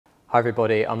Hi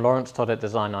everybody, I'm Todd at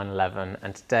Design 911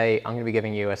 and today I'm going to be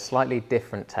giving you a slightly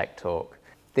different tech talk.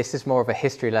 This is more of a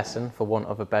history lesson, for want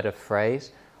of a better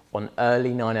phrase, on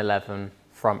early 911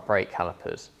 front brake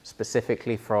calipers,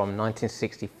 specifically from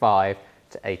 1965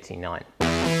 to 89.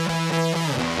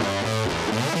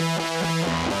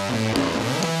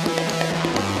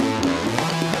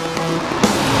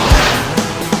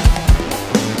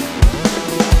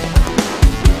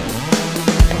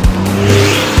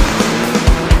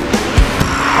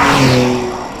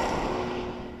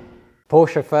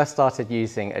 Porsche first started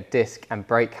using a disc and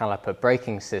brake caliper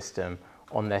braking system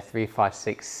on their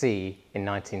 356C in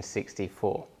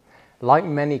 1964. Like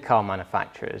many car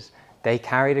manufacturers, they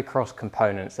carried across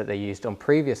components that they used on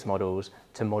previous models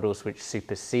to models which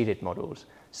superseded models,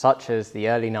 such as the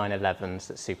early 911s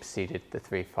that superseded the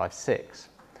 356.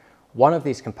 One of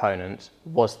these components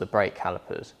was the brake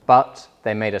calipers, but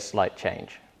they made a slight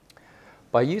change.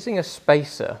 By using a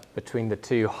spacer between the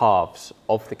two halves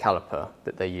of the caliper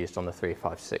that they used on the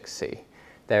 356C,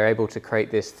 they were able to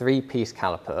create this three-piece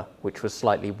caliper which was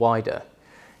slightly wider.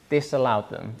 This allowed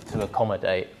them to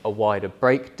accommodate a wider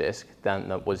brake disc than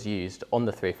that was used on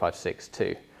the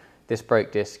 356-2. This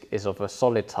brake disc is of a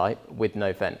solid type with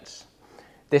no vents.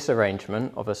 This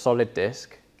arrangement of a solid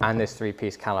disc and this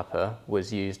three-piece caliper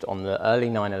was used on the early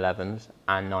 911s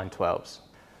and 912s.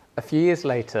 A few years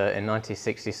later, in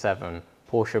 1967,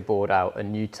 Porsche brought out a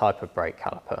new type of brake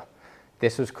caliper.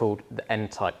 This was called the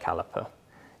N-type caliper.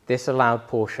 This allowed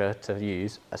Porsche to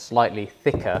use a slightly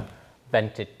thicker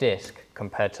vented disc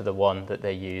compared to the one that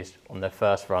they used on their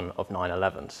first run of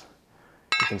 911s.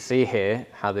 You can see here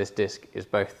how this disc is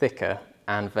both thicker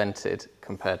and vented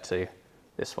compared to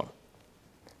this one.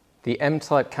 The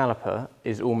M-type caliper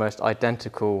is almost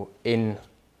identical in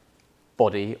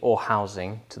body or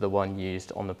housing to the one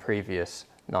used on the previous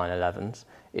 911s.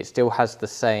 It still has the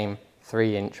same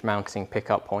 3-inch mounting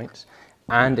pickup points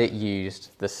and it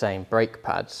used the same brake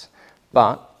pads,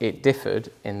 but it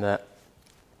differed in that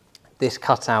this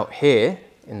cutout here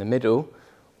in the middle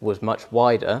was much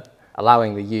wider,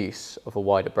 allowing the use of a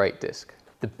wider brake disc.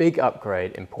 The big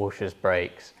upgrade in Porsche's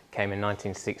brakes came in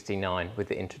 1969 with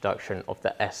the introduction of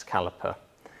the S caliper.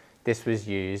 This was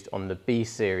used on the B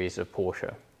series of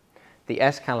Porsche. The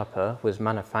S caliper was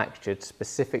manufactured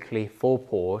specifically for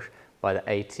Porsche by the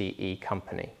ATE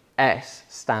company. S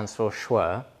stands for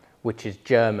Schwer, which is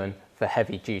German for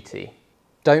heavy duty.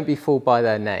 Don't be fooled by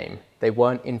their name. They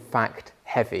weren't in fact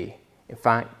heavy. In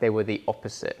fact, they were the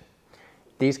opposite.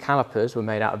 These calipers were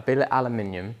made out of billet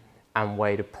aluminium and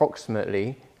weighed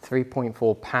approximately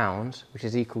 3.4 pounds, which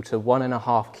is equal to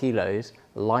 1.5 kilos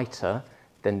lighter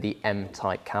than the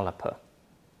M-type caliper.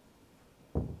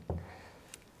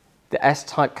 The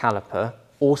S-type caliper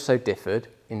also differed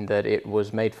in that it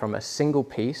was made from a single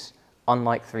piece,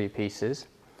 unlike three pieces.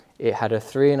 It had a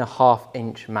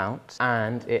 3.5-inch mount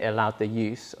and it allowed the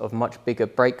use of much bigger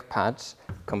brake pads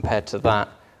compared to that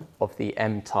of the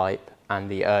M-type and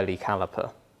the early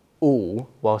caliper, all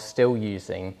while still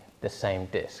using the same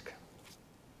disc.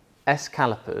 S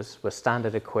calipers were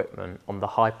standard equipment on the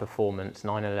high-performance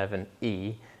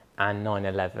 911E and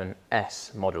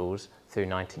 911S models through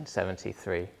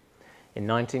 1973. In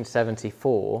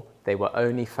 1974, they were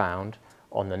only found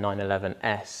on the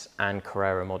 911S and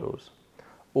Carrera models.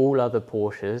 All other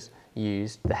Porsches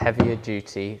used the heavier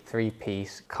duty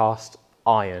three-piece cast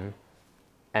iron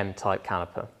M-type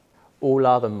caliper. All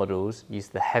other models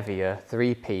used the heavier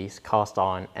three-piece cast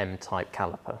iron M-type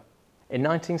caliper. In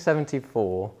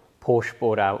 1974, Porsche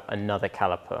brought out another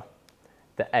caliper,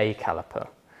 the A caliper.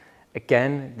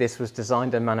 Again, this was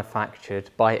designed and manufactured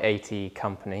by ATE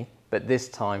company, but this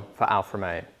time for Alfa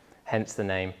Romeo, hence the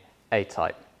name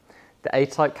A-type. The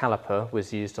A-type caliper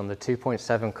was used on the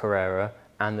 2.7 Carrera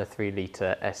and the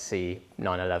 3-litre SC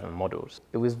 911 models.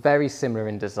 It was very similar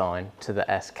in design to the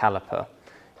S caliper,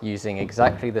 using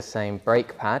exactly the same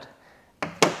brake pad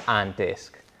and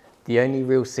disc. The only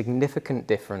real significant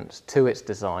difference to its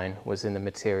design was in the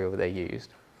material they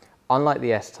used. Unlike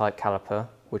the S-type caliper,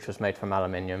 which was made from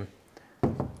aluminium,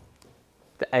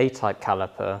 the A-type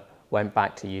caliper went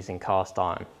back to using cast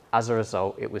iron. As a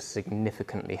result, it was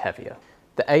significantly heavier.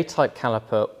 The A-type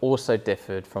caliper also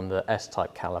differed from the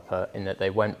S-type caliper in that they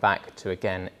went back to,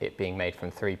 again, it being made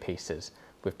from three pieces,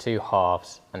 with two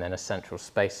halves and then a central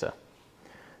spacer.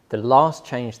 The last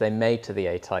change they made to the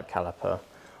A-type caliper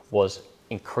was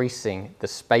increasing the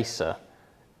spacer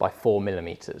by 4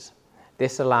 millimeters.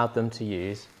 This allowed them to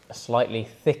use a slightly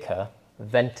thicker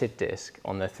vented disc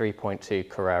on the 3.2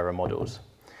 Carrera models.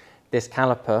 This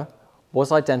caliper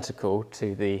was identical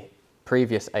to the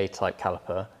previous A-type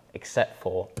caliper except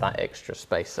for that extra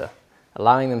spacer,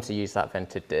 allowing them to use that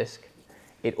vented disc.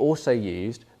 it also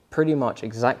used pretty much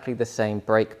exactly the same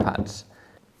brake pads.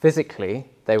 Physically,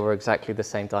 they were exactly the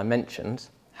same dimensions.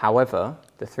 However,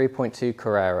 the 3.2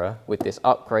 Carrera with this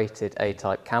upgraded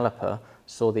A-type caliper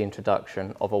saw the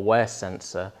introduction of a wear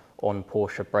sensor on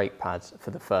Porsche brake pads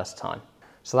for the first time.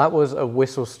 So that was a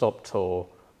whistle-stop tour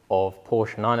of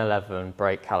Porsche 911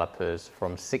 brake calipers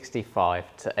from 65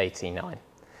 to 89.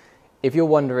 If you're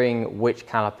wondering which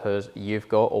calipers you've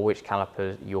got or which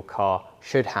calipers your car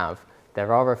should have,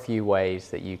 there are a few ways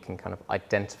that you can kind of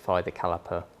identify the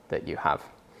caliper that you have.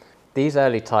 These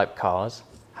early type cars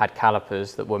had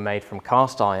calipers that were made from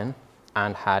cast iron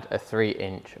and had a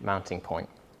 3-inch mounting point.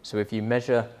 So if you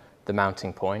measure the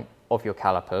mounting point of your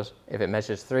calipers, if it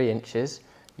measures 3 inches,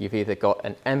 you've either got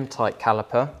an M-type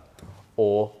caliper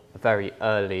or a very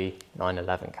early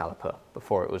 911 caliper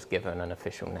before it was given an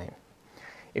official name.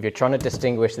 If you're trying to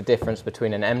distinguish the difference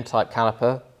between an M-type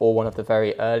caliper or one of the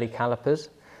very early calipers,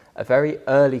 a very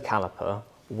early caliper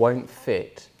won't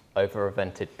fit over a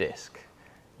vented disc.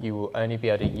 You will only be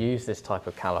able to use this type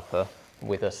of caliper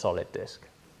with a solid disc.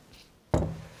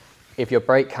 If your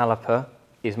brake caliper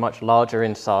is much larger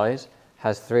in size,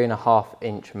 has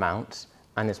 3.5-inch mounts,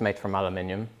 and is made from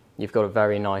aluminium, you've got a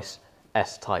very nice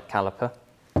S-type caliper.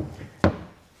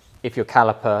 If your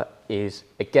caliper is,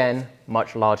 again,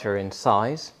 much larger in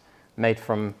size, made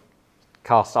from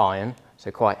cast iron,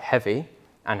 so quite heavy,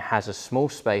 and has a small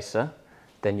spacer,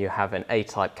 then you have an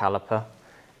A-type caliper.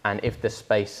 And if the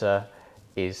spacer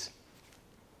is,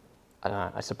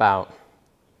 it's about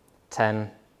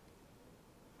 10,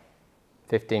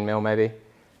 15 mil maybe,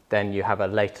 then you have a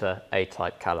later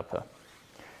A-type caliper.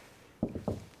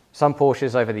 Some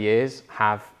Porsches over the years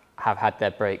have had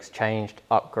their brakes changed,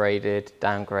 upgraded,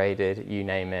 downgraded, you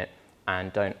name it,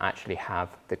 and don't actually have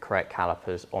the correct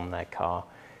calipers on their car.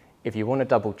 If you want to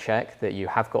double check that you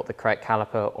have got the correct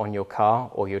caliper on your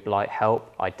car, or you'd like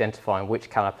help identifying which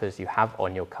calipers you have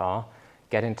on your car,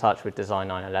 get in touch with Design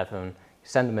 911,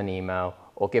 send them an email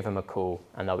or give them a call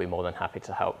and they'll be more than happy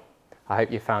to help. I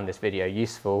hope you found this video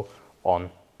useful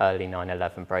on early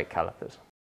 911 brake calipers.